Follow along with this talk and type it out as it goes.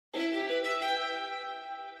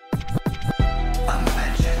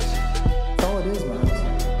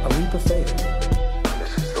faith.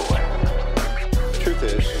 This is the way. Truth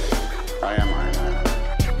is, I am Iron Man.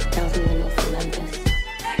 Tells me when you'll Memphis.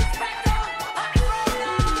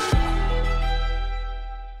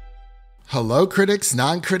 Hello, critics,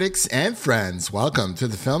 non-critics, and friends. Welcome to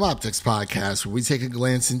the Film Optics Podcast, where we take a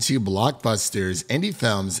glance into blockbusters, indie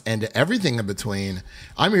films, and everything in between.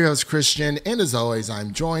 I'm your host, Christian, and as always,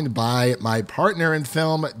 I'm joined by my partner in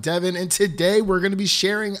film, Devin, and today we're going to be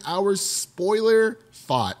sharing our spoiler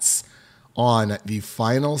thoughts on the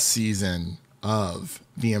final season of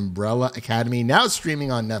The Umbrella Academy, now streaming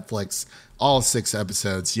on Netflix, all 6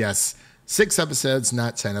 episodes. Yes, 6 episodes,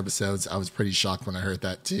 not 10 episodes. I was pretty shocked when I heard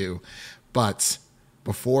that too. But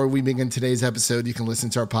before we begin today's episode, you can listen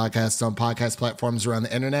to our podcast on podcast platforms around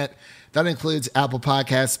the internet. That includes Apple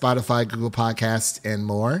Podcasts, Spotify, Google Podcasts, and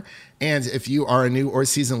more. And if you are a new or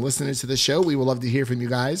seasoned listener to the show, we would love to hear from you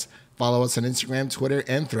guys. Follow us on Instagram, Twitter,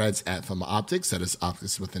 and Threads at Film Optics. That is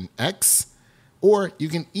Optics with an X. Or you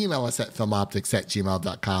can email us at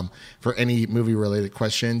filmoptics@gmail.com for any movie-related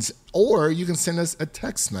questions. Or you can send us a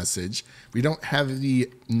text message. We don't have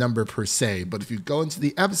the number per se, but if you go into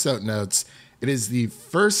the episode notes, it is the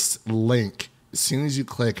first link as soon as you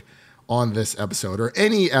click on this episode or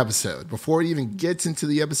any episode. Before it even gets into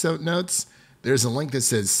the episode notes, there's a link that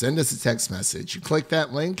says send us a text message. You click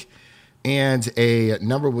that link and a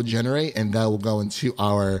number will generate, and that will go into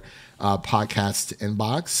our podcast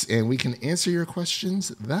inbox, and we can answer your questions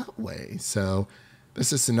that way. So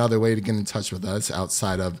this is another way to get in touch with us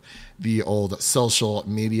outside of the old social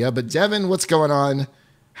media. But Devin, what's going on?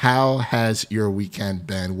 How has your weekend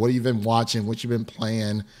been? What have you been watching? What you been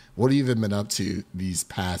playing? What have you been up to these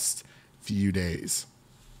past few days?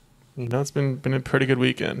 You know, it's been a pretty good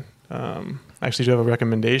weekend. I actually do have a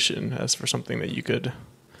recommendation as for something that you could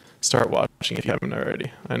start watching if you haven't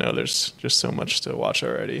already. I know there's just so much to watch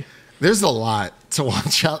already. There's a lot to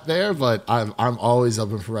watch out there, but I'm always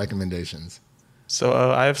open for recommendations. So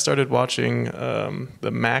I have started watching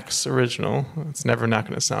the Max original. It's never not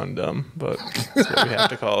going to sound dumb, but that's what we have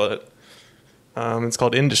to call it. It's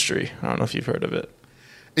called Industry. I don't know if you've heard of it.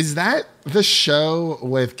 Is that the show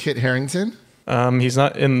with Kit Harington? He's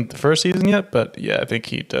not in the first season yet, but yeah, I think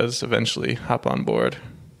he does eventually hop on board.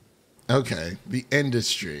 Okay, The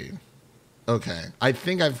Industry. Okay, I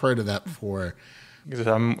think I've heard of that before. Because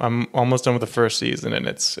I'm almost done with the first season, and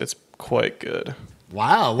it's quite good.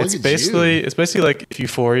 Wow, It's basically like if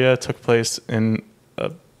Euphoria took place in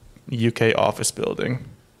a UK office building.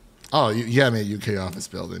 Oh, you had me at UK office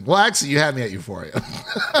building. Well, actually, you had me at Euphoria.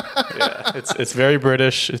 Yeah, it's very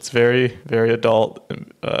British. It's very, very adult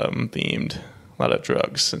themed. A lot of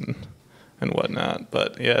drugs and whatnot.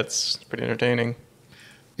 But yeah, it's pretty entertaining.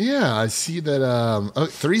 Yeah, I see that.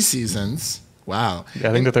 3 seasons. Wow. Yeah,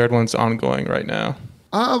 I think the third one's ongoing right now.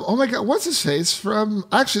 Oh my God, what's his face from?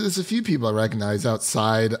 Actually, there's a few people I recognize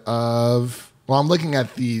outside of. Well, I'm looking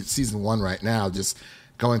at the season 1 right now, just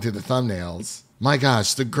going through the thumbnails. My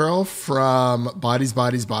gosh, the girl from Bodies,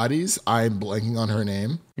 Bodies, Bodies. I'm blanking on her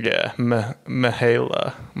name. Yeah,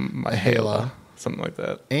 Mahala, something like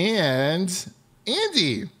that. And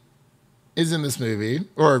Andy is in this movie,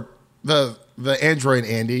 or the android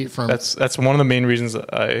Andy from. That's one of the main reasons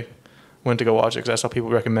that I went to go watch it, because I saw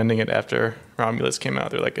people recommending it after Romulus came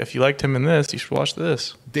out. They're like, if you liked him in this, you should watch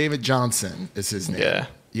this. David Johnson is his name.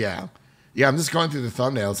 Yeah. I'm just going through the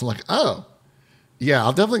thumbnails. I'm like, oh, yeah,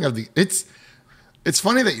 I'll definitely have the. It's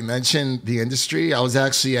funny that you mentioned The Industry. I was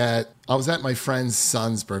at my friend's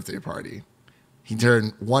son's birthday party. He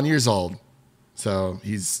turned 1 year old, so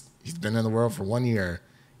he's been in the world for 1 year.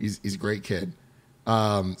 He's a great kid.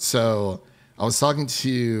 So I was talking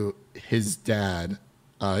to his dad.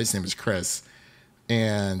 His name is Chris,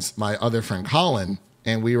 and my other friend Colin,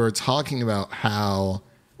 and we were talking about how,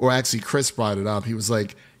 or actually Chris brought it up. He's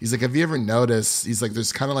like, have you ever noticed? He's like,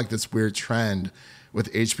 there's kind of like this weird trend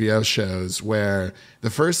with HBO shows where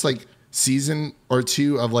the first like season or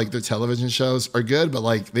 2 of like their television shows are good, but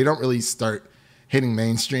like they don't really start hitting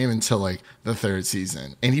mainstream until like the 3rd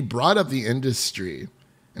season. And he brought up The Industry.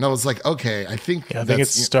 And I was like, okay, I think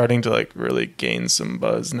it's starting to like really gain some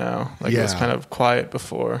buzz now. Like it was kind of quiet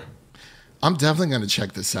before. I'm definitely going to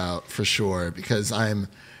check this out for sure, because I'm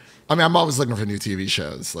always looking for new TV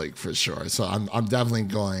shows, like for sure. So I'm definitely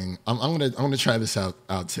going. I'm gonna try this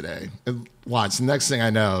out today. And watch. The next thing I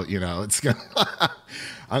know, it's gonna.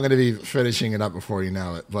 I'm gonna be finishing it up before you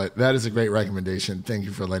know it. But that is a great recommendation. Thank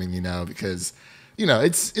you for letting me know, because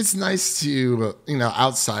it's nice to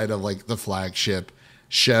outside of like the flagship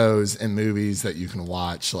shows and movies that you can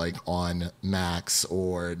watch like on Max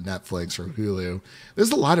or Netflix or Hulu.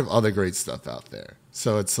 There's a lot of other great stuff out there.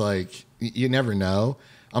 So it's like, you never know.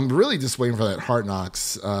 I'm really just waiting for that Hard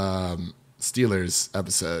Knocks Steelers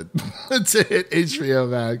episode to hit HBO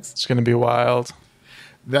Max. It's going to be wild.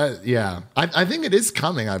 I think it is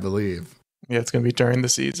coming, I believe. Yeah, it's going to be during the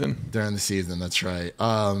season. During the season, that's right.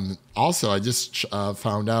 Also, I just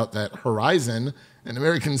found out that Horizon, an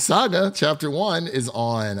American Saga, Chapter 1 is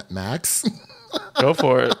on Max. Go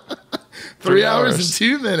for it. 3 hours and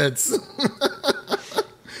 2 minutes.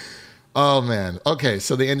 Oh, man. Okay,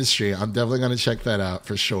 so The Industry. I'm definitely going to check that out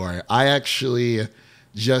for sure. I actually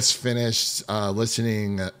just finished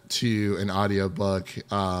listening to an audiobook.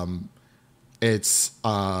 It's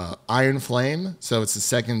Iron Flame. So it's the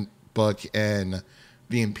second book in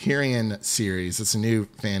the Empyrean series. It's a new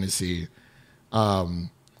fantasy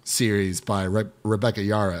series by Rebecca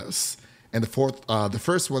Yarros. And the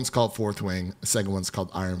first one's called Fourth Wing. The second one's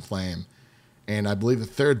called Iron Flame. And I believe the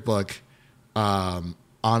third book,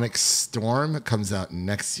 Onyx Storm, comes out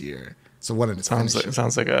next year. So what it sounds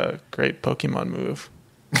like a great Pokemon move.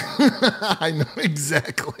 I know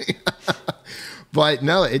exactly. But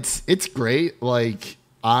no, it's great. Like,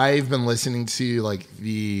 I've been listening to like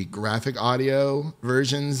the graphic audio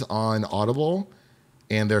versions on Audible,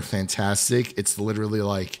 and they're fantastic. It's literally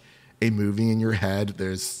like a movie in your head.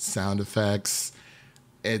 There's sound effects.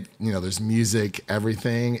 There's music,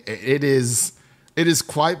 everything. It is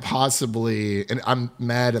quite possibly, and I'm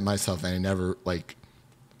mad at myself that I never like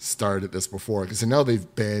started this before, because I know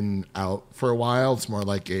they've been out for a while. It's more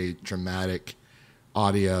like a dramatic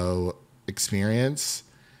audio experience,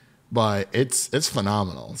 but it's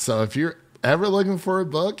phenomenal. So if you're ever looking for a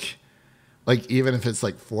book, like even if it's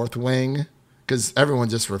like Fourth Wing, because everyone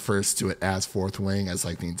just refers to it as Fourth Wing as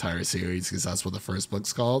like the entire series, because that's what the first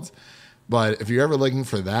book's called. But if you're ever looking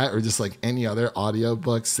for that, or just like any other audio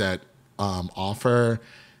books that offer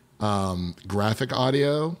graphic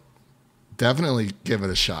audio, definitely give it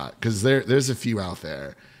a shot, because there's a few out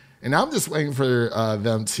there. And I'm just waiting for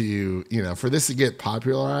them to, for this to get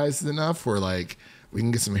popularized enough where like we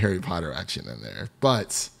can get some Harry Potter action in there.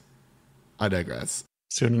 But I digress.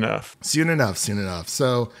 Soon enough.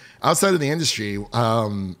 So outside of The Industry,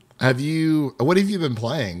 what have you been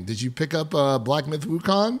playing? Did you pick up Black Myth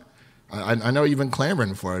Wukong? I know you've been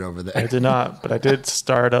clamoring for it over there. I did not, but I did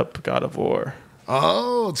start up God of War.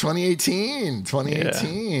 Oh, 2018.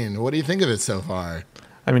 Yeah. What do you think of it so far?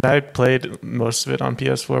 I mean, I played most of it on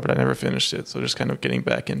PS4, but I never finished it, so just kind of getting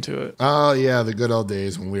back into it. Oh, yeah, the good old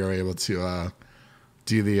days when we were able to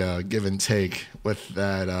do the give and take with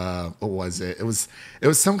that. What was it? It was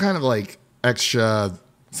some kind of like extra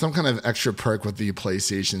perk with the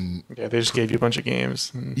PlayStation. Yeah, they just gave you a bunch of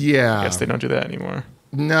games. Yeah. I guess they don't do that anymore.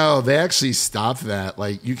 No, they actually stopped that.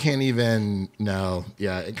 Like, you can't even. No,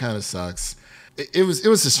 yeah, it kind of sucks. It was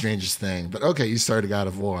the strangest thing. But okay, you started God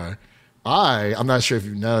of War. I'm not sure if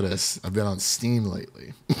you've noticed, I've been on Steam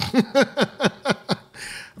lately. I've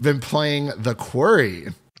been playing The Quarry.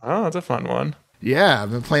 Oh, that's a fun one. Yeah,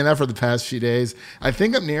 I've been playing that for the past few days. I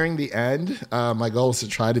think I'm nearing the end. My goal is to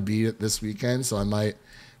try to beat it this weekend, so I might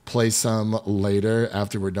play some later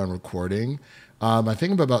after we're done recording. I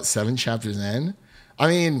think I'm about 7 chapters in. I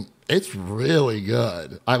mean, it's really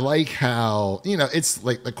good. I like how, it's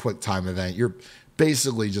like the quick time event. You're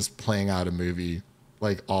basically just playing out a movie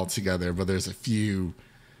like all together, but there's a few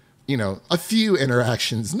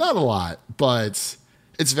interactions, not a lot, but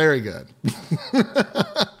it's very good.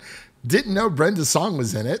 Didn't know Brenda Song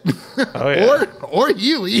was in it. Oh, yeah. or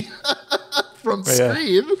Huey from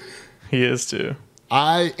Scream. Yeah. He is too.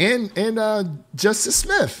 And Justice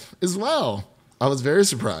Smith as well. I was very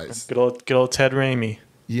surprised. Good old Ted Raimi.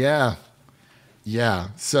 Yeah.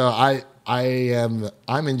 So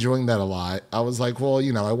I'm enjoying that a lot. I was like, well,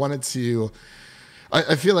 I wanted to.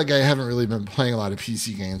 I feel like I haven't really been playing a lot of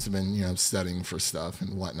PC games. I've been, studying for stuff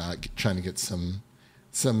and whatnot, trying to get some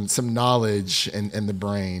knowledge in the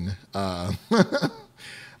brain.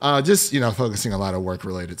 Just, focusing a lot of work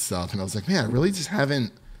related stuff. And I was like, man, I really just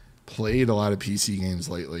haven't played a lot of PC games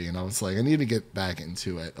lately. And I was like, I need to get back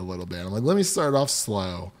into it a little bit. I'm like, let me start off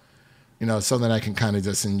slow, something I can kind of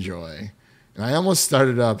just enjoy. And I almost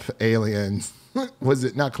started up Alien. Was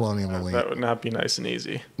it not Colonial Marine? That would not be nice and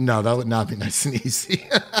easy. No, that would not be nice and easy.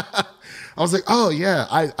 I was like, oh yeah,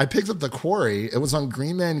 I picked up The Quarry. It was on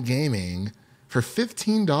Green Man Gaming for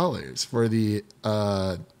 $15 for the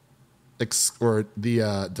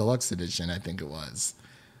deluxe edition, I think it was.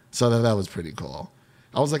 So that was pretty cool.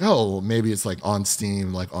 I was like, oh, maybe it's like on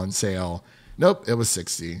Steam, like on sale. Nope, it was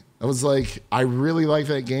 $60. I was like, I really like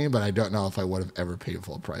that game, but I don't know if I would have ever paid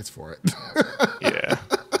full price for it. Yeah.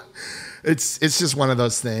 It's just one of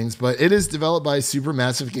those things, but it is developed by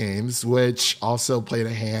Supermassive Games, which also played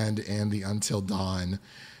a hand in the Until Dawn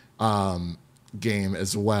game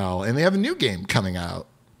as well. And they have a new game coming out.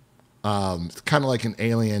 Kind of like an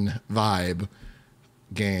Alien vibe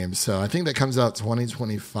game. So I think that comes out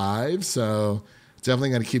 2025. So definitely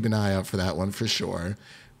going to keep an eye out for that one for sure.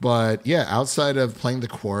 But yeah, outside of playing The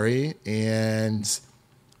Quarry and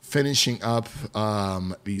finishing up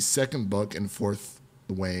the second book in Fourth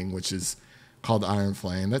Wing, which is called Iron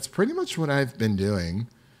Flame, that's pretty much what I've been doing.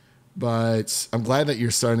 But I'm glad that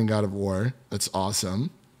you're starting God of War. That's awesome.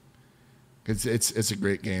 It's a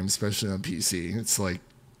great game, especially on PC. It's like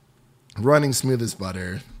running smooth as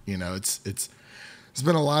butter. You know, it's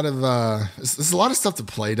been a lot of there's a lot of stuff to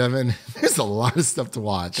play, Devin. There's a lot of stuff to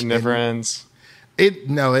watch. It never ends. It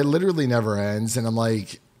literally never ends. And I'm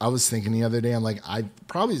like, I was thinking the other day, I'm like, I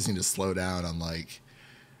probably just need to slow down on like,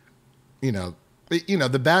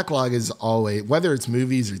 the backlog is always, whether it's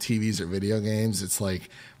movies or TVs or video games, it's like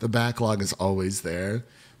the backlog is always there.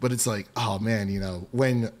 But it's like, oh man,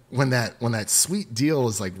 when that sweet deal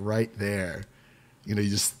is like right there, you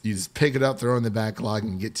just pick it up, throw it in the backlog,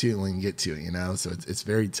 and get to it when you get to it. So it's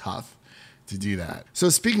very tough to do that. So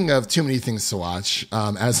speaking of too many things to watch,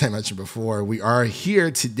 as I mentioned before, we are here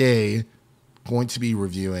today going to be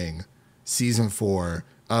reviewing season 4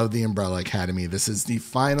 of The Umbrella Academy. This is the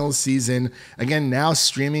final season. Again, now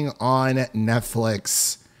streaming on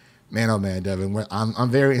Netflix. Man, oh man, Devin, I'm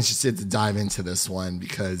very interested to dive into this one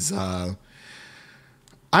because I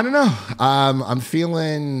don't know. I'm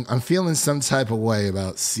feeling some type of way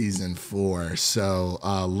about season 4. So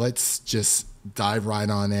let's just dive right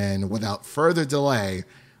on in. Without further delay,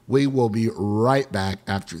 we will be right back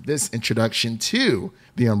after this introduction to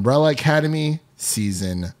The Umbrella Academy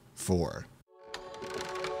season 4.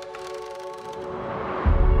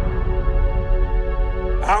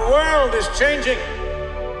 Our world is changing.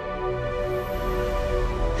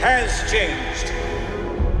 Has changed.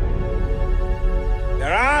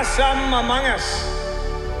 There are some among us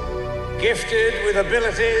gifted with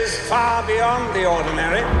abilities far beyond the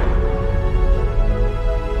ordinary.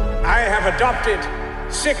 I have adopted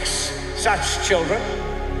 6 such children.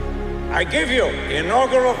 I give you the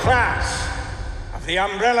inaugural class of the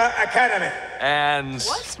Umbrella Academy. And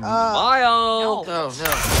smile. No.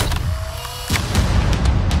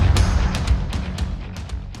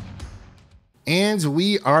 And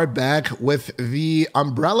we are back with the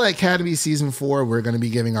Umbrella Academy Season 4. We're going to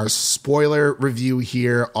be giving our spoiler review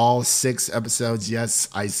here. All 6 episodes. Yes,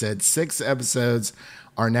 I said 6 episodes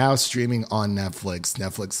are now streaming on Netflix.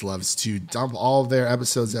 Netflix loves to dump all of their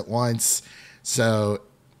episodes at once. So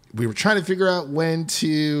we were trying to figure out when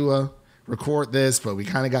to record this, but we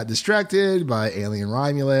kind of got distracted by Alien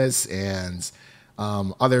Romulus and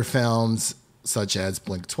other films such as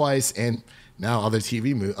Blink Twice and now other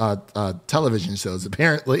television shows,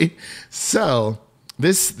 apparently. So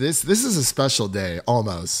this is a special day,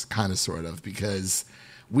 almost, kind of, sort of, because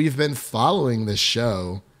we've been following this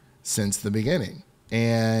show since the beginning,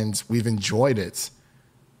 and we've enjoyed it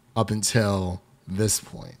up until this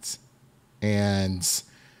point. And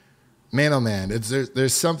man, oh man,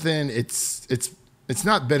 there's something. It's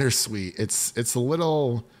not bittersweet. It's a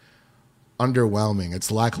little underwhelming.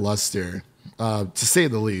 It's lackluster, to say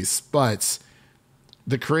the least, but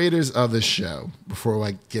the creators of the show, before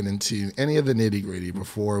I get into any of the nitty-gritty,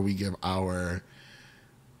 before we give our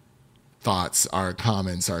thoughts, our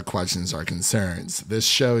comments, our questions, our concerns, this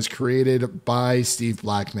show is created by Steve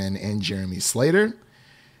Blackman and Jeremy Slater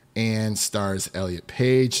and stars Elliot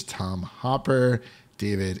Page, Tom Hopper,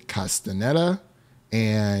 David Castaneda,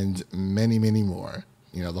 and many, many more.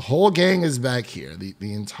 The whole gang is back here.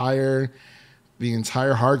 The entire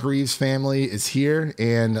Hargreeves family is here,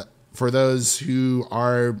 and for those who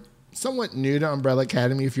are somewhat new to Umbrella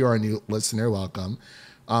Academy, if you are a new listener, welcome.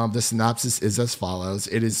 The synopsis is as follows.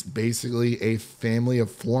 It is basically a family of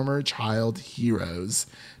former child heroes,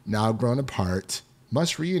 now grown apart,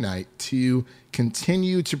 must reunite to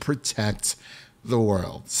continue to protect the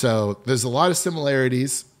world. So there's a lot of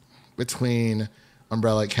similarities between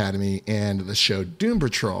Umbrella Academy and the show Doom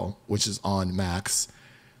Patrol, which is on Max.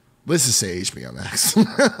 Let's just say HBO Max.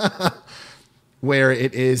 Where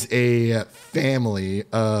it is a family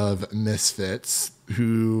of misfits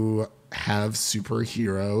who have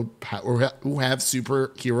superhero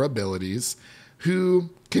abilities, who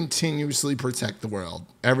continuously protect the world.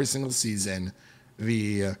 Every single season,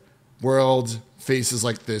 the world faces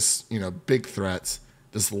like this, big threat,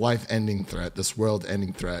 this life-ending threat, this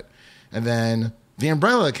world-ending threat, and then the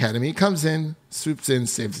Umbrella Academy comes in, swoops in,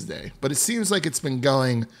 saves the day. But it seems like it's been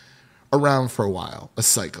going around for a while, a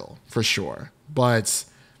cycle for sure. But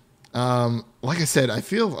like I said, I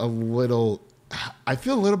feel a little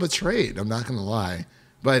betrayed. I'm not going to lie.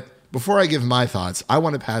 But before I give my thoughts, I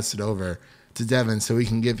want to pass it over to Devin so he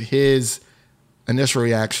can give his initial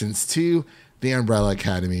reactions to The Umbrella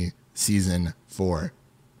Academy Season 4.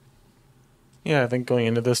 Yeah, I think going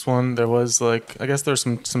into this one, there was I guess there's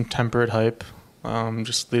some tempered hype,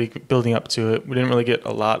 just building up to it. We didn't really get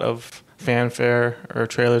a lot of fanfare or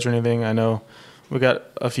trailers or anything. I know we got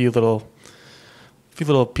a few little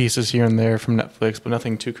pieces here and there from Netflix, but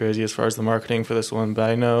nothing too crazy as far as the marketing for this one. But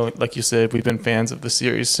I know, like you said, we've been fans of the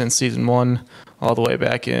series since season 1 all the way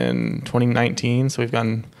back in 2019. So we've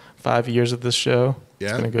gotten 5 years of this show. Yeah.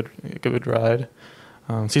 It's been a good ride.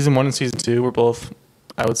 Season 1 and season 2 were both,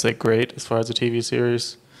 I would say, great as far as a TV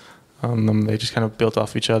series. They just kind of built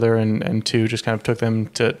off each other, and 2 just kind of took them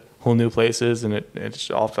to whole new places, and it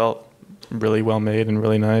just all felt really well made and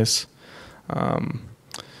really nice. And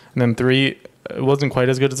then 3, it wasn't quite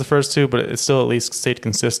as good as the first 2, but it still at least stayed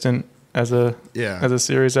consistent as a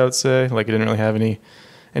series, I would say. Like, it didn't really have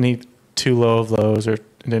any too low of lows, or it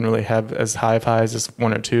didn't really have as high of highs as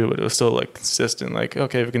 1 or 2, but it was still consistent. Like,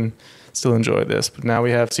 okay, we can still enjoy this. But now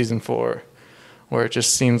we have season 4, where it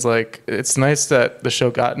just seems like it's nice that the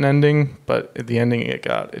show got an ending, but the ending it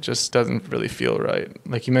just doesn't really feel right.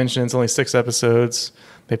 Like you mentioned, it's only 6 episodes.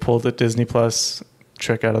 They pulled the Disney Plus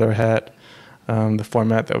trick out of their hat. The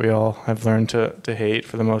format that we all have learned to hate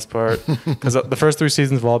for the most part. Because the first 3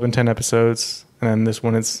 seasons have all been 10 episodes, and then this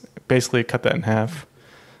one is basically cut that in half.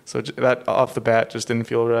 So that off the bat just didn't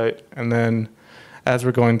feel right. And then as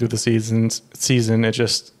we're going through the season,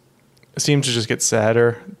 it seems to just get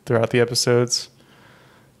sadder throughout the episodes.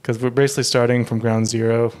 Because we're basically starting from ground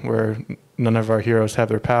zero, where none of our heroes have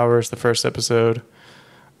their powers the first episode.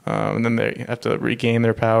 And then they have to regain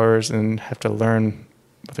their powers and have to learn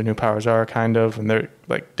what their new powers are, kind of. And they're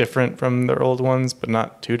different from their old ones, but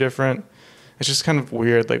not too different. It's just kind of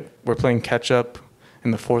weird. Like, we're playing catch up in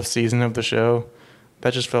the 4th season of the show.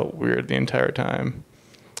 That just felt weird the entire time.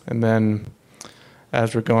 And then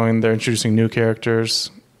as we're going, they're introducing new characters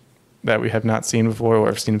that we have not seen before or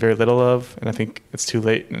have seen very little of. And I think it's too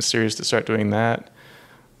late in the series to start doing that.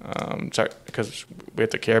 Because we have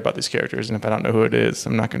to care about these characters. And if I don't know who it is,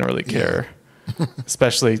 I'm not going to really care. Yeah.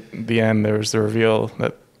 Especially the end, there was the reveal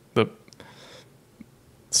that the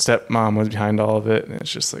stepmom was behind all of it. And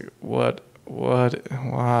it's just like, what,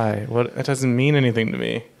 why? It doesn't mean anything to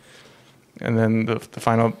me. And then the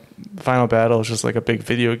final battle is just like a big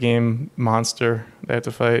video game monster they have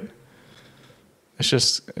to fight. It's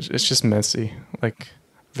just messy, like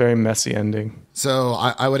very messy ending. So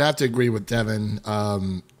I would have to agree with Devin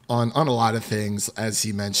on a lot of things. As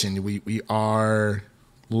he mentioned, we are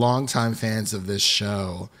longtime fans of this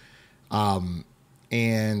show,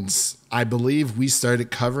 and I believe we started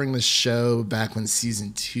covering the show back when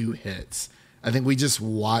season 2 hit. I think we just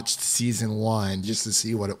watched season 1 just to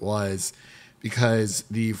see what it was, because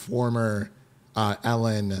the former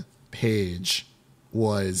Ellen Page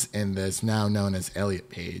was in this, now known as Elliot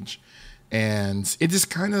Page. And it just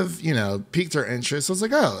kind of, piqued our interest. I was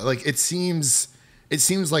like, oh, like it seems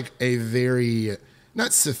like a very,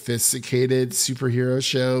 not sophisticated superhero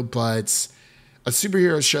show, but a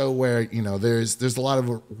superhero show where, there's a lot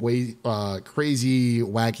of crazy,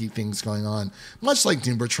 wacky things going on. Much like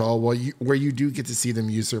Doom Patrol, where you do get to see them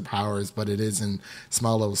use their powers, but it is in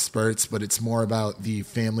small little spurts. But it's more about the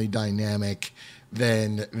family dynamic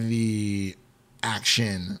than the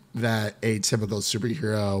action that a typical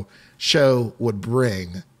superhero show would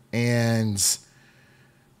bring. And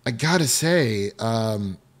I gotta say,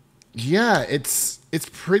 it's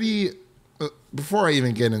pretty, before I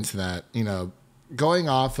even get into that, going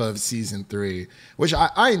off of season 3, which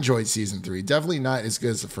I enjoyed season 3, definitely not as good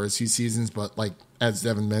as the first 2 seasons, but like as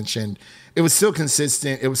Devin mentioned, it was still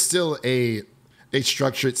consistent. It was still a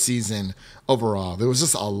structured season overall. There was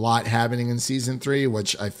just a lot happening in season 3,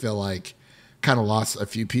 which I feel like kind of lost a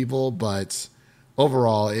few people, but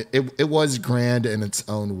overall it was grand in its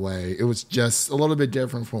own way. It was just a little bit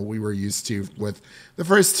different from what we were used to with the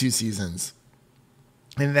first 2 seasons.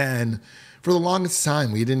 And then for the longest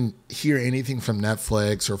time, we didn't hear anything from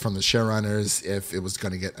Netflix or from the showrunners if it was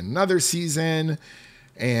going to get another season.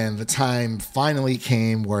 And the time finally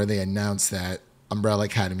came where they announced that Umbrella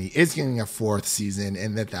Academy is getting a 4th season,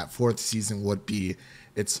 and that 4th season would be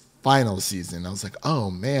its final season. I was like,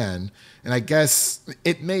 oh man. And I guess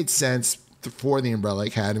it made sense for the Umbrella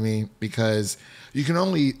Academy, because you can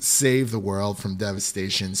only save the world from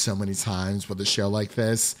devastation so many times with a show like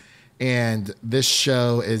this. And this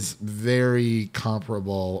show is very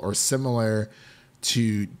comparable or similar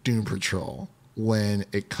to Doom Patrol when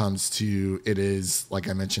it comes to, it is, like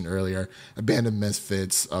I mentioned earlier, a band of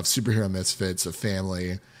misfits, of superhero misfits, of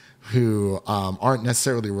family who aren't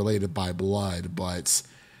necessarily related by blood, but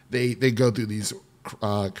they go through these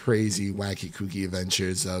crazy, wacky, kooky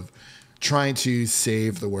adventures of trying to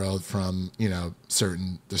save the world from,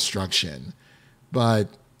 certain destruction. But,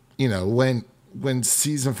 when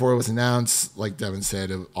season 4 was announced, like Devin said,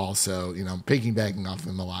 it also, piggybacking off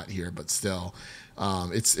him a lot here, but still,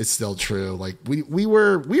 it's still true. Like we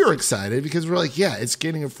were excited because we're like, yeah, it's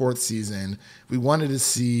getting a 4th season. We wanted to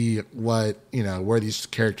see what, where these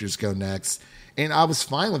characters go next. And I was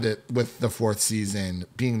fine with it, with the 4th season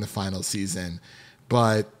being the final season.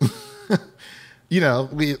 But,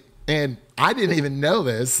 and I didn't even know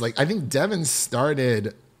this. Like, I think Devin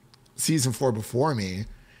started season 4 before me.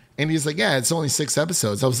 And he's like, yeah, it's only 6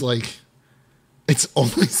 episodes. I was like, it's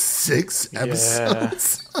only 6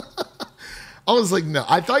 episodes? Yeah. I was like, no,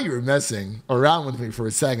 I thought you were messing around with me for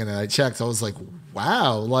a second. And I checked. I was like,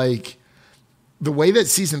 wow, like the way that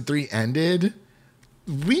season 3 ended,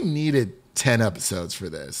 we needed 10 episodes for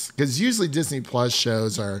this. Because usually Disney Plus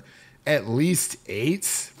shows are at least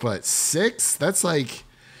 8, but 6, that's like,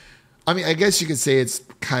 I mean, I guess you could say it's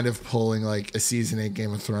kind of pulling like a season 8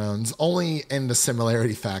 Game of Thrones, only in the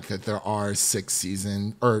similarity fact that there are 6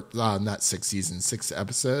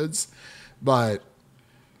 episodes. But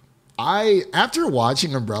after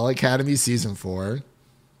watching Umbrella Academy season 4,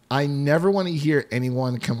 I never want to hear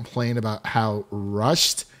anyone complain about how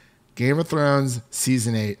rushed Game of Thrones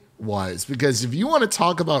season 8 was. Because if you want to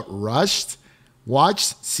talk about rushed,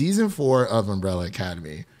 watch season 4 of Umbrella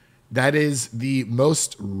Academy. That is the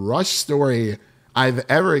most rushed story I've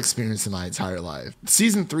ever experienced in my entire life.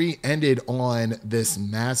 Season 3 ended on this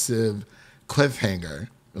massive cliffhanger.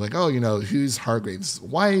 We're like, oh, who's Hargreeves'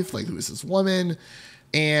 wife? Like, who is this woman?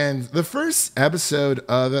 And the first episode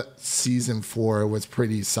of season 4 was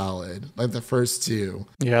pretty solid. Like the first 2.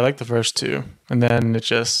 Yeah, I like the first 2. And then it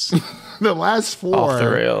just... the last 4... off the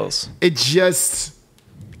rails.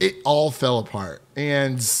 It all fell apart.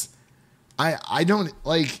 And I don't,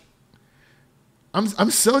 like...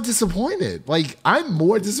 I'm so disappointed. Like, I'm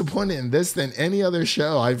more disappointed in this than any other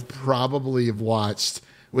show I've probably watched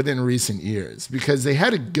within recent years because they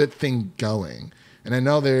had a good thing going. And I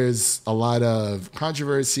know there's a lot of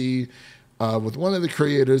controversy with one of the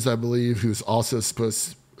creators, I believe, who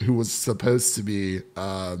was supposed to be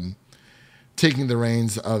taking the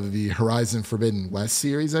reins of the Horizon Forbidden West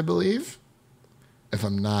series, I believe, if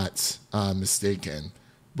I'm not mistaken.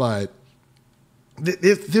 But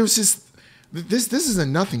there's just... This is a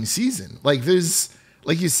nothing season. Like there's,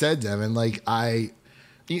 like you said, Devin,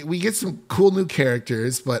 we get some cool new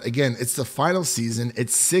characters, but again, it's the final season.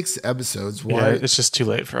 It's 6 episodes. Why? Yeah, it's just too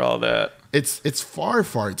late for all that. It's far,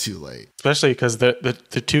 far too late. Especially because the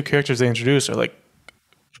 2 characters they introduce are like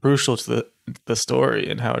crucial to the story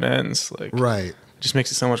and how it ends. Like, right. It just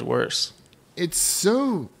makes it so much worse. It's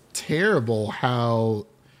so terrible how,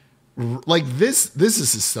 like this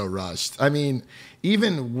is just so rushed. I mean,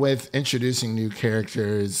 even with introducing new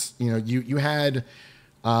characters, you had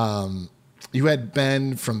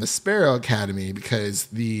Ben from the Sparrow Academy because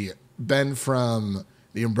the Ben from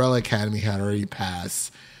the Umbrella Academy had already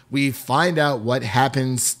passed. We find out what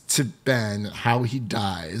happens to Ben, how he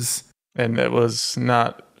dies. And it was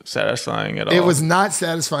not satisfying at all. It was not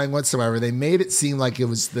satisfying whatsoever. They made it seem like it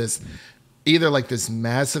was either like this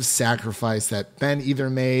massive sacrifice that Ben either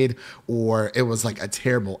made, or it was like a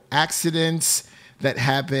terrible accident that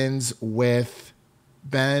happens with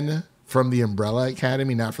Ben from the Umbrella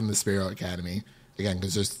Academy, not from the Sparrow Academy. Again,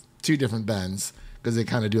 because there's 2 different Bens, because they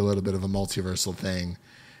kind of do a little bit of a multiversal thing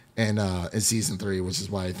in season 3, which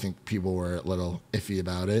is why I think people were a little iffy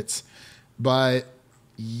about it. But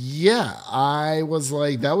yeah, I was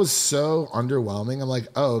like, that was so underwhelming. I'm like,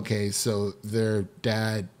 oh, okay, so their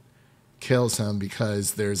dad kills him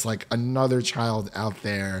because there's like another child out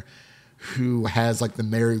there who has like the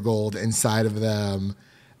marigold inside of them,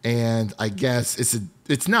 and I guess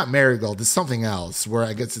it's not marigold, it's something else, where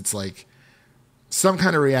I guess it's like some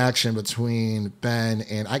kind of reaction between Ben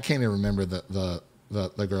and I can't even remember the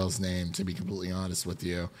girl's name, to be completely honest with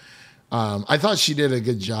you. I thought she did a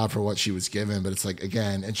good job for what she was given, but it's like,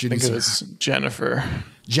 again, introducing... I think it was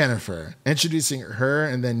Jennifer. Introducing her,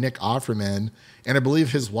 and then Nick Offerman, and I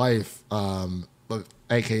believe his wife,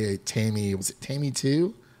 a.k.a. Tammy. Was it Tammy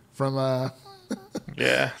 2? From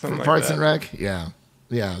from Parks and Rec? Yeah.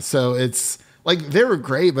 So it's like, they were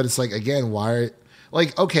great, but it's like, again, why...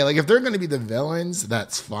 Like, okay, like if they're going to be the villains,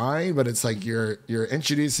 that's fine, but it's like you're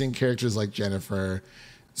introducing characters like Jennifer.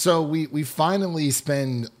 So we finally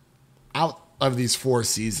spend... out of these 4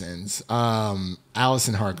 seasons,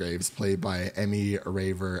 Allison Hargreeves, played by Emmy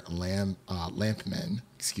Raver Lampman,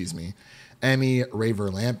 Emmy Raver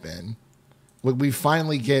Lampman. We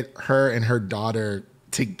finally get her and her daughter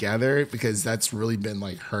together, because that's really been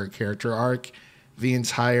like her character arc the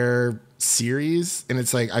entire series, and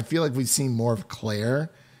it's like I feel like we've seen more of Claire,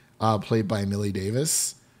 played by Millie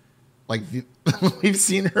Davis. Like we've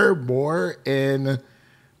seen her more in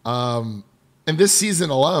this season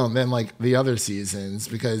alone than like the other seasons,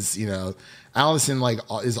 because Allison like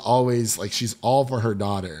is always like she's all for her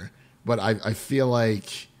daughter, but I feel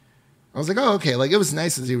like I was like, oh, okay, like it was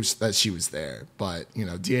nice that she was there, but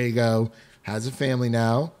Diego has a family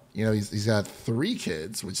now. He's got 3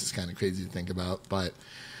 kids, which is kind of crazy to think about, but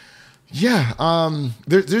yeah,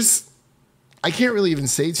 there's I can't really even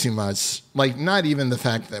say too much, like not even the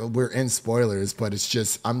fact that we're in spoilers, but it's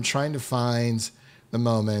just I'm trying to find the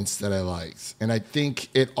moments that I liked, and I think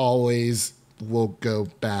it always will go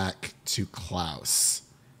back to Klaus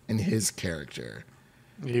and his character.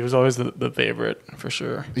 He was always the favorite for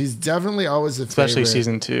sure. He's definitely always a favorite. Especially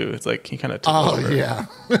season 2. It's like he kind of took over. Oh, yeah.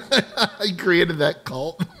 He created that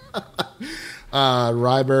cult.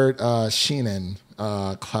 Rybert Sheenan,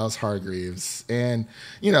 Klaus Hargreaves. And,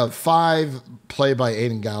 5, played by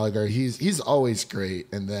Aidan Gallagher. He's always great.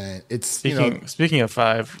 And then it's, Speaking of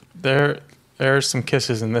 5, there are some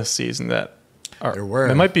kisses in this season that there were.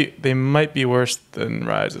 They might be worse than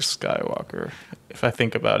Rise of Skywalker, if I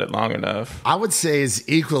think about it long enough. I would say it's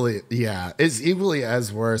equally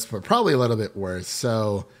as worse, but probably a little bit worse.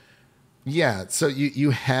 So, yeah. So you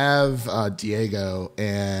have Diego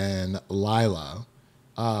and Lila.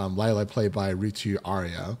 Lila played by Ritu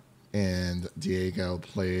Arya, and Diego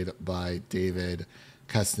played by David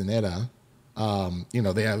Castaneda.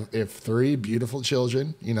 They have 3 beautiful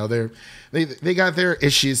children. They got their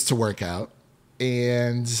issues to work out.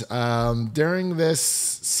 And during this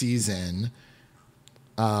season,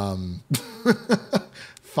 5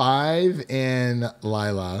 and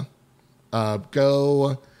Lila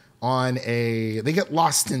go on they get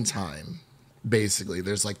lost in time. Basically,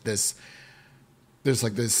 there's like this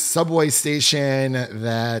subway station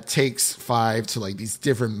that takes 5 to like these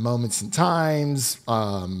different moments and times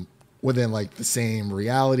within like the same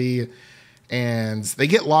reality, and they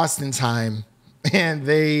get lost in time. And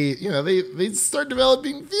they start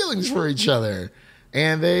developing feelings for each other,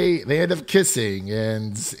 and they end up kissing,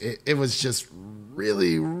 and it was just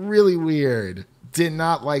really, really weird. Did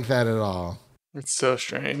not like that at all. It's so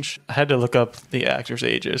strange. I had to look up the actors'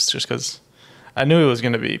 ages just because I knew it was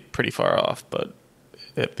going to be pretty far off, but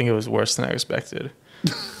I think it was worse than I expected.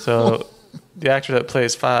 So the actor that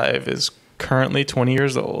plays 5 is currently 20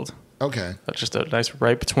 years old. Okay. That's just a nice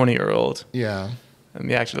ripe 20-year-old. Yeah. And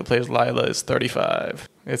the actor that plays Lila is 35.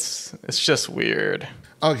 It's just weird.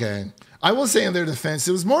 Okay. I will say in their defense,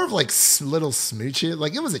 it was more of like little smoochie.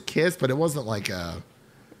 Like it was a kiss, but it wasn't like a...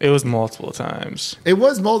 It was multiple times. It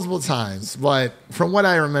was multiple times, but from what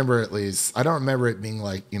I remember at least, I don't remember it being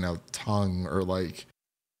like, tongue or like...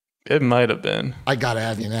 It might have been. I gotta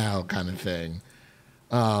have you now kind of thing.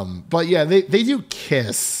 But yeah, they do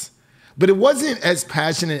kiss. But it wasn't as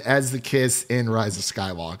passionate as the kiss in Rise of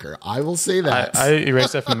Skywalker. I will say that. I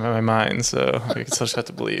erased that from my mind, so I just have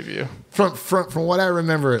to believe you. From what I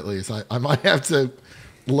remember, at least, I might have to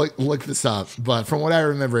look this up. But from what I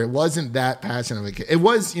remember, it wasn't that passionate of a kiss. It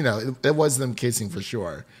was, it was them kissing for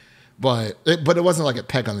sure. But it wasn't like a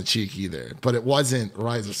peck on the cheek either. But it wasn't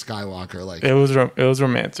Rise of Skywalker. Like it was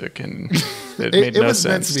romantic, and it made no sense. It was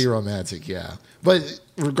meant to be romantic, yeah. But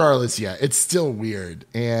regardless, yeah, it's still weird.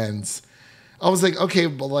 And I was like, okay,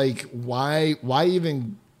 but like, why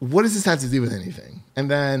even? What does this have to do with anything? And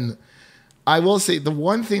then I will say the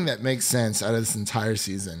one thing that makes sense out of this entire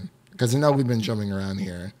season, because I know we've been jumping around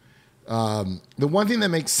here. The one thing that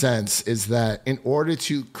makes sense is that in order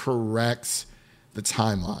to correct the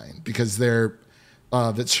timeline, because they're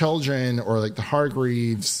the children or like the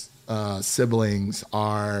Hargreaves siblings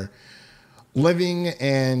are living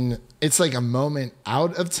in, it's like a moment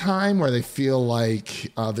out of time where they feel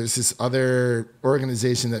like there's this other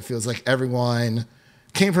organization that feels like everyone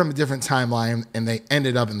came from a different timeline and they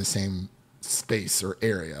ended up in the same space or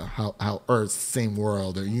area, or same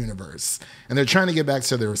world or universe, and they're trying to get back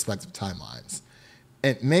to their respective timelines.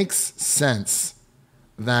 It makes sense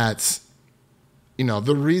that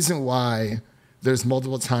the reason why there's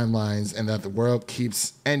multiple timelines and that the world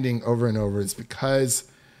keeps ending over and over is because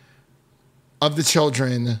of the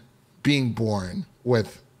children being born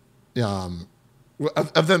of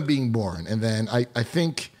them being born. And then I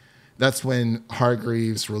think that's when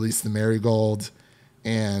Hargreaves released the marigold,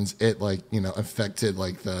 and it affected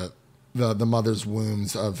like the mother's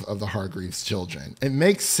wombs of the Hargreaves children. It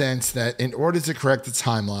makes sense that in order to correct the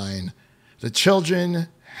timeline, the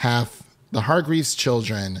Hargreaves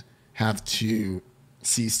children have to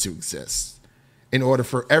cease to exist in order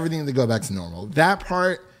for everything to go back to normal. That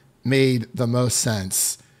part made the most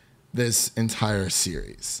sense this entire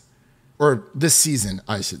series, or this season,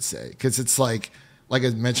 I should say, because it's like I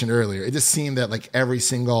mentioned earlier, it just seemed that like every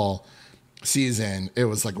single season, it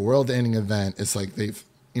was like a world-ending event. It's like they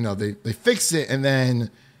fixed it, and then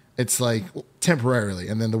it's like temporarily,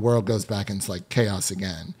 and then the world goes back into like chaos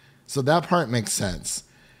again. So that part makes sense.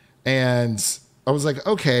 And I was like,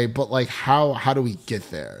 okay, but like how do we get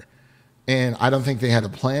there? And I don't think they had a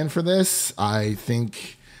plan for this. I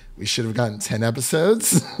think we should have gotten 10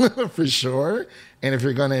 episodes for sure. And if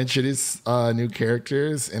you're going to introduce new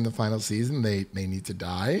characters in the final season, they need to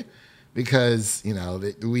die, because, you know,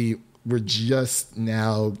 we're just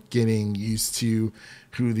now getting used to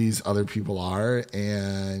who these other people are.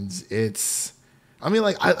 And it's, I mean,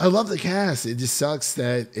 like, I love the cast. It just sucks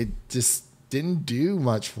that it just didn't do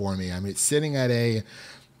much for me. I mean, it's sitting at a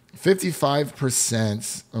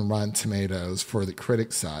 55% on Rotten Tomatoes for the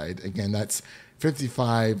critic side. Again, that's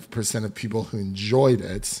 55% of people who enjoyed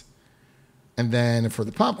it. And then for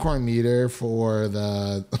the popcorn meter, for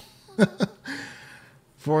the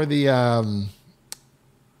for the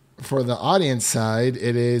audience side,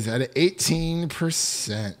 it is at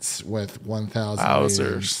 18% with 1,000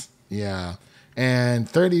 ratings. Yeah, and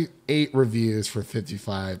 38 reviews for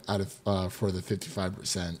 55 out of for the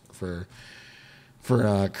 55% for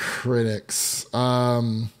critics.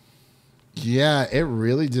 Yeah, it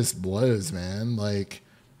really just blows, man. Like,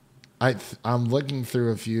 I'm looking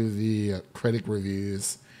through a few of the critic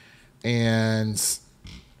reviews, and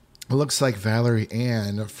it looks like Valerie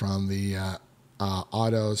Ann from the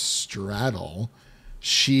Auto Straddle,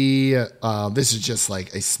 she this is just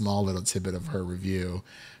like a small little tidbit of her review.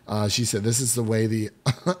 She said, "This is the way the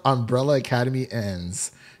Umbrella Academy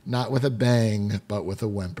ends, not with a bang, but with a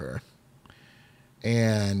whimper."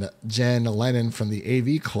 And Jen Lennon from the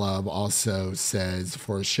AV Club also says,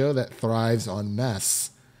 "For a show that thrives on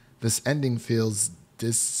mess, this ending feels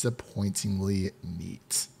disappointingly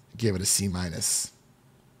neat." Gave it a C-.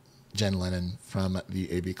 Jen Lennon from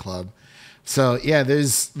the AV Club. So yeah,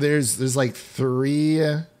 there's like three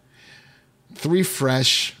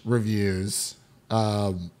fresh reviews,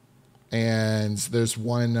 and there's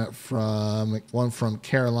one from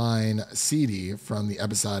Caroline Seedy from the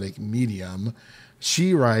Episodic Medium.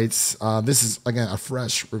 She writes, this is, again, a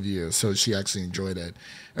fresh review, so she actually enjoyed it.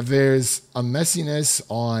 If there's a messiness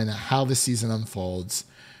on how the season unfolds,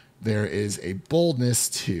 there is a boldness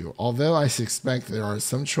too. Although I suspect there are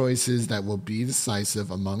some choices that will be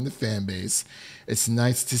decisive among the fan base, it's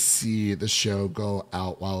nice to see the show go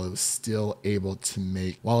out while it was still able to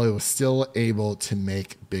make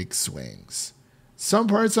big swings. Some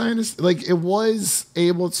parts I understand, like, it was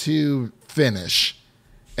able to finish.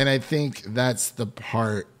 And I think that's the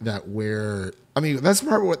part that that's the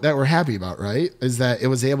part that we're happy about, right? Is that it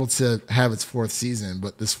was able to have its fourth season,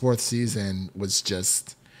 but this fourth season was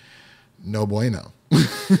just no bueno.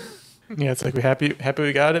 Yeah, it's like we happy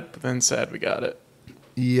we got it, but then sad we got it.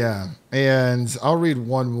 Yeah, and I'll read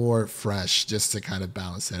one more fresh just to kind of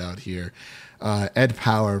balance it out here. Ed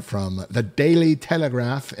Power from the Daily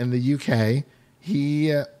Telegraph in the UK,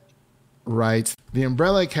 he writes, "The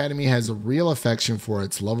Umbrella Academy has a real affection for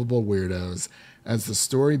its lovable weirdos. As the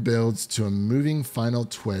story builds to a moving final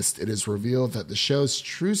twist, it is revealed that the show's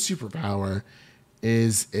true superpower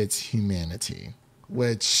is its humanity,"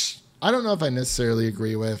 which I don't know if I necessarily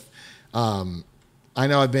agree with. I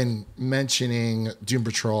know I've been mentioning Doom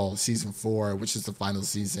Patrol Season 4, which is the final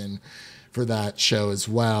season for that show as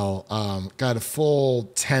well. Got a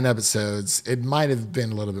full 10 episodes. It might have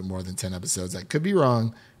been a little bit more than 10 episodes. I could be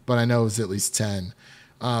wrong, but I know it was at least 10.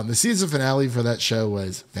 The season finale for that show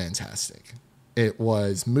was fantastic. It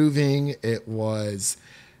was moving. It was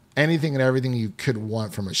anything and everything you could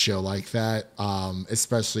want from a show like that,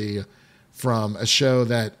 especially from a show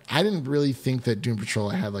that I didn't really think that Doom Patrol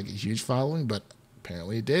had like a huge following, but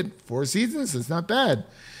apparently it did. 4 seasons, it's not bad.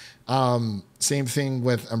 Same thing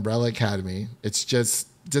with Umbrella Academy. It's just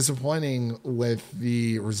disappointing with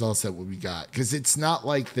the results that we got, because it's not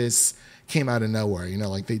like this came out of nowhere. You know,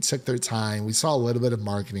 like, they took their time. We saw a little bit of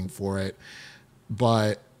marketing for it,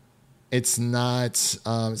 but it's not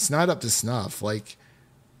up to snuff. Like,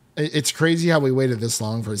 it's crazy how we waited this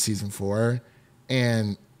long for season 4,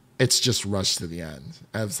 and it's just rushed to the end.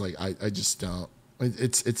 I was like, I just don't.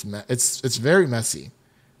 It's very messy.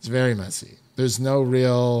 It's very messy. There's no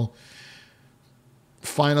real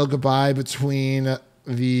final goodbye between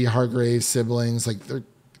the Hargreeves siblings. Like, they're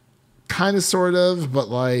kind of, sort of, but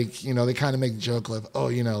like, you know, they kind of make the joke of, oh,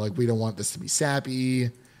 you know, like, we don't want this to be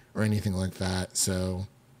sappy or anything like that. So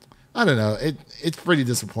I don't know. It's pretty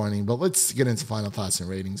disappointing, but let's get into final thoughts and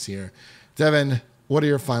ratings here. Devin, what are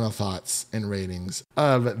your final thoughts and ratings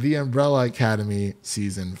of The Umbrella Academy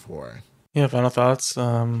Season 4? Yeah, final thoughts.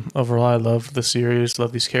 Overall, I love the series,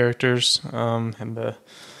 love these characters, and the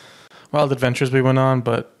wild adventures we went on,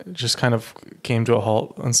 but it just kind of came to a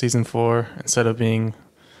halt on Season 4. Instead of being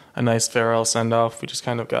a nice farewell send-off, we just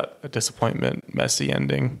kind of got a disappointment, messy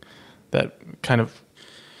ending that kind of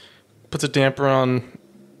puts a damper on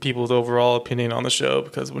people's overall opinion on the show,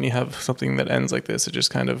 because when you have something that ends like this, it just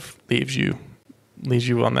kind of leaves you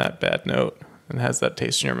on that bad note and has that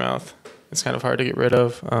taste in your mouth. It's kind of hard to get rid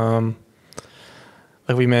of.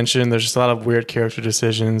 Like we mentioned, there's just a lot of weird character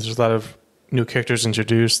decisions. There's a lot of new characters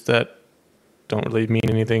introduced that don't really mean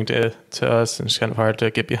anything to us, and it's kind of hard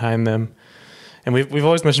to get behind them. And we've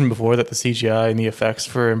always mentioned before that the CGI and the effects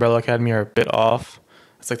for Umbrella Academy are a bit off.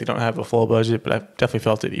 It's like they don't have a full budget, but I've definitely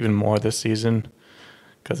felt it even more this season,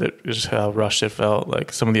 because it just how rushed it felt.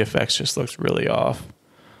 Like some of the effects just looked really off.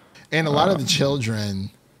 And a lot of the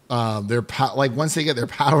children, like once they get their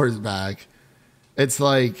powers back, it's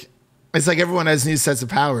like everyone has new sets of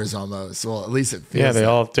powers almost. Well, at least it feels. Yeah, they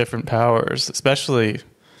all have different powers, especially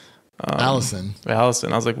Allison. I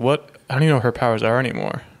was like, what? I don't even know what her powers are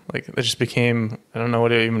anymore. Like it just became, I don't know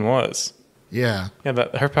what it even was. Yeah. Yeah,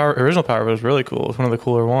 but her original power was really cool. It was one of the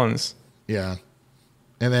cooler ones. Yeah.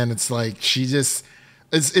 And then it's like she just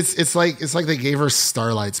it's like they gave her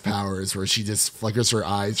Starlight's powers, where she just flickers her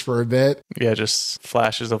eyes for a bit. Yeah, just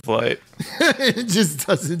flashes of light. It just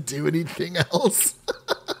doesn't do anything else.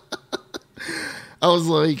 I was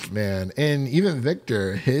like, man, and even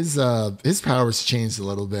Victor, his powers changed a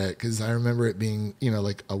little bit, because I remember it being,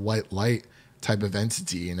 like a white light type of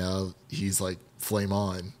entity. He's like flame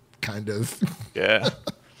on, kind of. Yeah.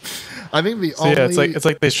 I think it's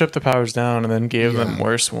like they stripped the powers down and then gave them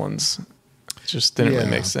worse ones. It just didn't really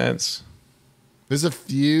make sense. There's a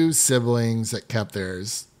few siblings that kept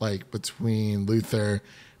theirs, like between Luther,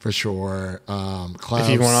 for sure. Klaus. If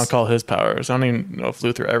you want to call his powers, I don't even know if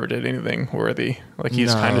Luther ever did anything worthy. Like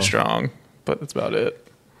he's kind of strong, but that's about it.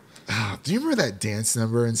 Do you remember that dance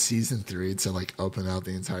number in Season 3 to like open out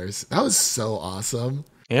the entire? That was so awesome.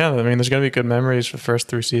 Yeah, I mean, there's gonna be good memories for the first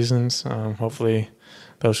 3 seasons. Hopefully,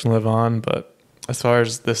 those can live on. But as far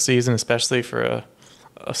as this season, especially for a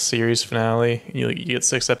series finale, you get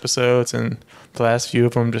 6 episodes, and the last few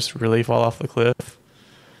of them just really fall off the cliff.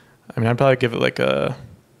 I mean, I'd probably give it like a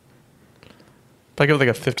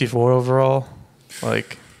 54 overall.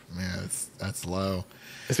 Like, man, that's low.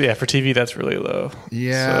 Yeah, for TV, that's really low.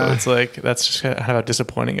 Yeah. So it's like, that's just kind of how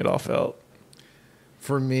disappointing it all felt.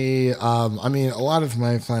 For me, I mean, a lot of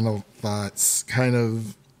my final thoughts kind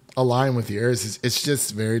of align with yours. It's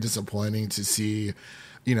just very disappointing to see,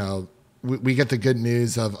 we get the good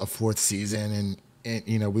news of a 4th season, and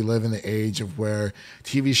we live in the age of where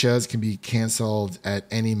TV shows can be canceled at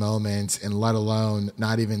any moment, and let alone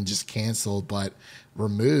not even just canceled, but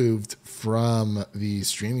removed from the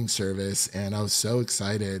streaming service. And I was so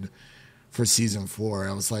excited for Season 4.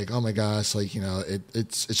 I was like, oh my gosh, like,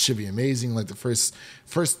 it should be amazing. Like the first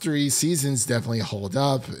 3 seasons definitely hold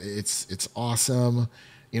up. It's awesome.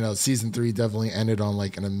 Season 3 definitely ended on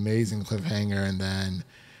like an amazing cliffhanger, and then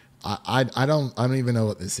I don't even know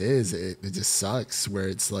what this is. It just sucks, where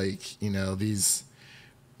it's like, these,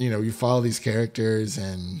 you follow these characters,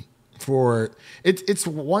 and it's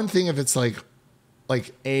one thing if it's like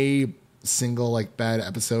a single like bad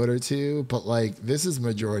episode or two, but like this is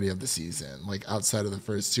majority of the season, like outside of the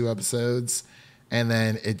first 2 episodes, and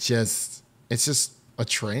then it's just a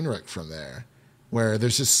train wreck from there, where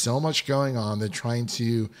there's just so much going on. They're trying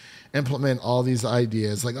to implement all these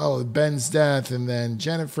ideas, like, oh, Ben's death, and then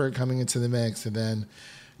Jennifer coming into the mix, and then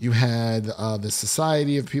you had the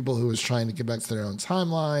society of people who was trying to get back to their own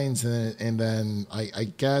timelines, and then I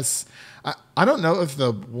guess I don't know if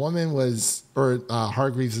the woman was, or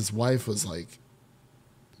Hargreaves' wife was like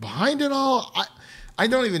behind it all. I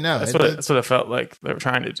don't even know. That's what it felt like they were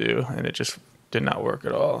trying to do, and it just did not work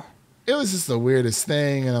at all. It was just the weirdest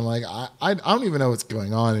thing, and I'm like, I don't even know what's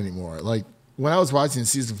going on anymore. Like when I was watching the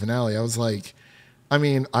season finale, I was like, I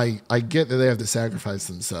mean, I get that they have to sacrifice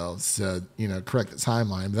themselves to, correct the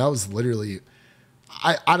timeline, but that was literally,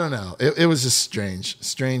 I don't know. It was just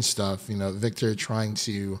strange stuff. Victor trying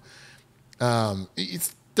to,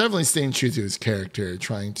 it's definitely staying true to his character,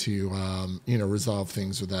 trying to, resolve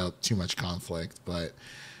things without too much conflict. But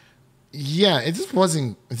yeah, it just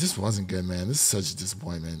wasn't good, man. This is such a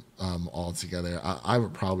disappointment altogether. I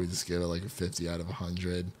would probably just give it like a 50 out of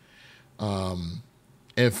 100.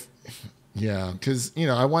 Yeah, because,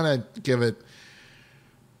 I want to give it,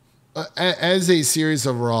 as a series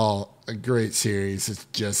overall, a great series. It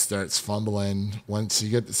just starts fumbling once you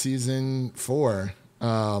get to Season 4.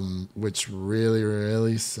 which really,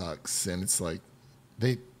 really sucks. And it's like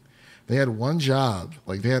they had one job,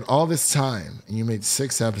 like they had all this time, and you made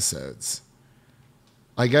 6 episodes.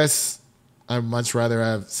 I guess I'd much rather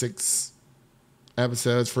have 6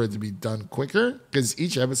 episodes for it to be done quicker, because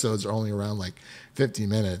each episodes are only around like 50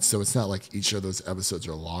 minutes, so it's not like each of those episodes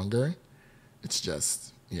are longer. It's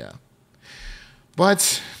just, yeah.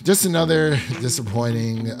 But just another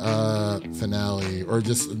disappointing finale, or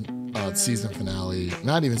just season finale.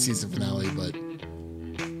 Not even season finale, but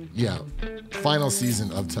yeah, final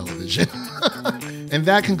season of television. And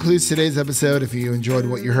that concludes today's episode. If you enjoyed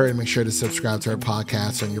what you heard, make sure to subscribe to our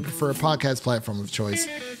podcast on your preferred podcast platform of choice.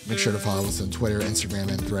 Make sure to follow us on Twitter, Instagram,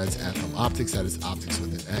 and Threads at Film Optics. That is Optics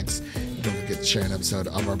with an X. And don't forget to share an episode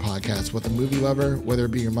of our podcast with a movie lover, whether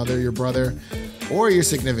it be your mother, your brother, or your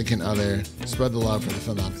significant other. Spread the love for the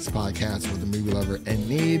Film Optics podcast with a movie lover in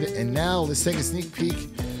need. And now let's take a sneak peek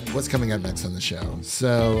what's coming up next on the show.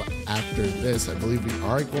 So after this, I believe we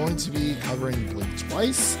are going to be covering Blink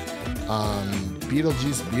twice.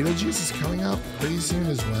 Beetlejuice is coming out pretty soon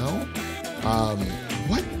as well.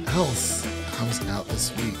 What else comes out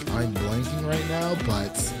this week? I'm blanking right now,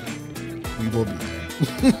 but we will be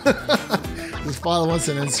there. Just follow us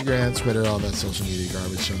on Instagram, Twitter, all that social media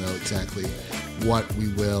garbage. You'll know exactly what we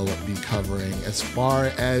will be covering. As far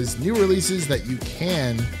as new releases that you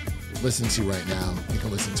can listen to right now, you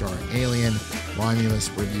can listen to our Alien Romulus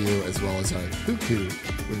review, as well as our Cuckoo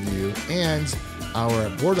review, and our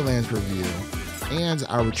Borderlands review, and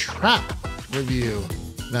our Trap review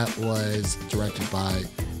that was directed by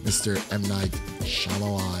Mr. M. Night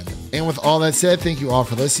Shyamalan. And with all that said, thank you all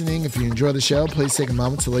for listening. If you enjoy the show, please take a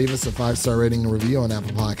moment to leave us a 5-star rating and review on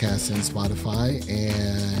Apple Podcasts and Spotify,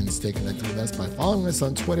 and stay connected with us by following us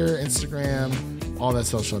on Twitter, Instagram, all that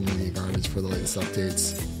social media garbage for the latest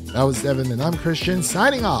updates. That was Devin, and I'm Christian,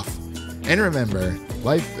 signing off. And remember,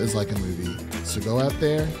 life is like a movie, so go out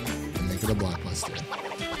there and make it a blockbuster.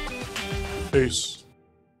 Peace.